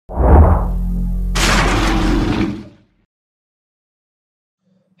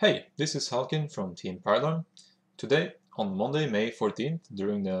Hey, this is Halkin from Team Paradigm. Today, on Monday, May 14th,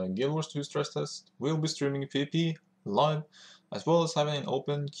 during the Guild Wars 2 stress test, we'll be streaming PvP live, as well as having an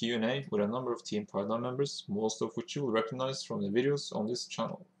open Q&A with a number of Team Paradigm members, most of which you will recognize from the videos on this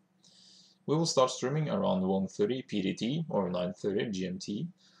channel. We will start streaming around 1:30 PDT or 9:30 GMT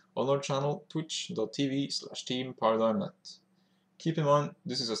on our channel twitch.tv/teamparadigmnet. Keep in mind,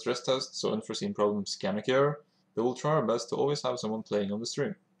 this is a stress test, so unforeseen problems can occur, but we'll try our best to always have someone playing on the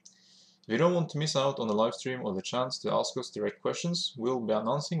stream. If you don't want to miss out on the live stream or the chance to ask us direct questions, we'll be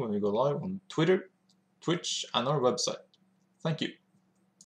announcing when we go live on Twitter, Twitch, and our website. Thank you.